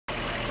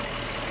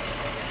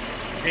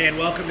And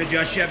welcome to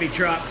Just Chevy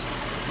Trucks.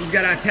 We've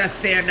got our test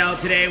stand out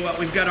today. What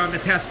we've got on the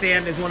test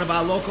stand is one of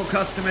our local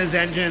customers'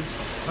 engines.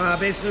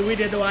 Basically, we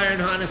did the wiring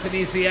harness and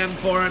ECM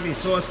for him. He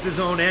sourced his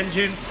own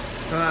engine.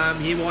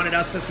 He wanted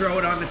us to throw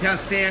it on the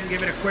test stand,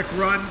 give it a quick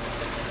run,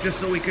 just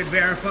so we could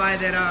verify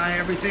that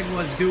everything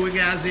was doing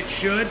as it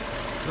should.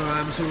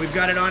 So we've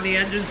got it on the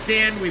engine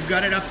stand. We've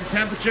got it up to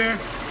temperature.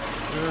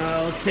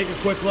 Let's take a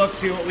quick look,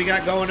 see what we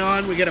got going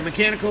on. We got a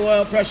mechanical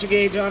oil pressure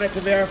gauge on it to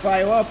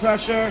verify oil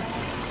pressure.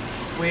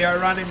 We are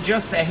running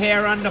just a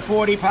hair under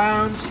 40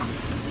 pounds.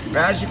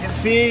 As you can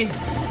see,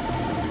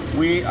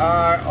 we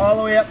are all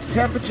the way up to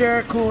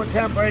temperature. Coolant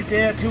temp right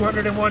there,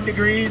 201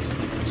 degrees.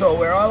 So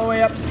we're all the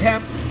way up to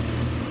temp.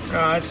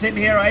 Sitting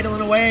here idling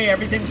away,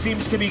 everything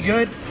seems to be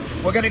good.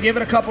 We're gonna give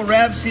it a couple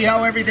revs, see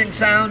how everything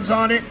sounds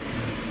on it,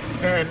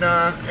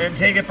 and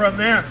take it from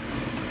there.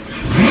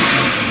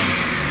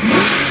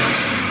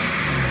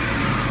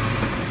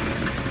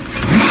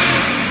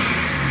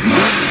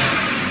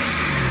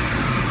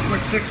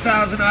 Quick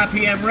 6,000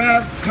 RPM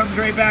rev, comes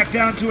right back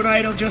down to an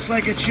idle just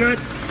like it should.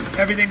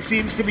 Everything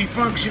seems to be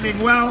functioning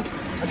well.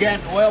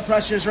 Again, oil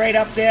pressure is right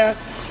up there.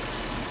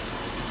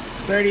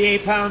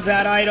 38 pounds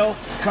at idle.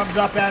 Comes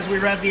up as we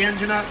rev the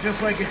engine up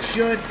just like it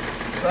should.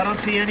 So I don't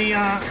see any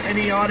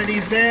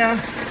oddities there.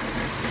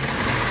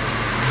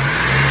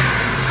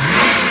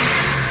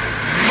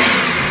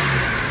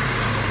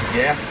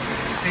 Yeah,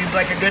 seems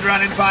like a good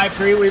running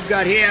 5.3 we've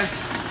got here.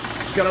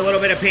 Got a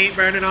little bit of paint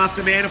burning off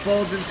the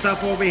manifolds and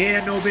stuff over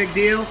here, no big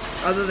deal.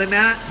 Other than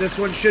that, this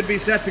one should be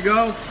set to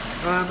go.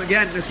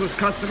 Again, this was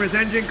customer's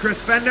engine,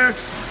 Chris Fender.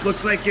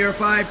 Looks like your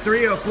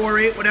 5.3 or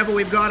 4.8, whatever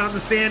we've got on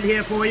the stand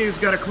here for you, has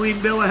got a clean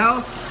bill of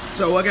health.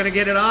 So we're gonna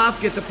get it off,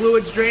 get the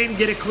fluids drained,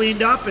 get it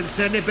cleaned up, and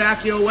send it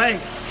back your way.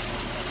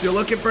 If you're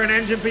looking for an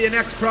engine for your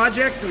next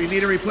project, or you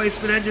need a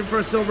replacement engine for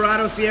a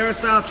Silverado Sierra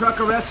style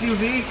truck or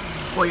SUV,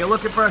 or you're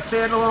looking for a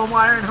standalone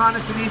wiring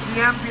harness and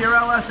ECM for your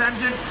LS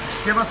engine,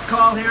 give us a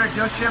call here at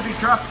Just Chevy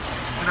Trucks.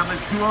 The number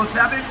is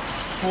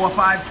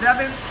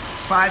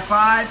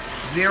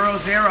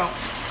 207-457-5500.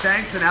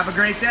 Thanks and have a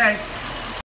great day.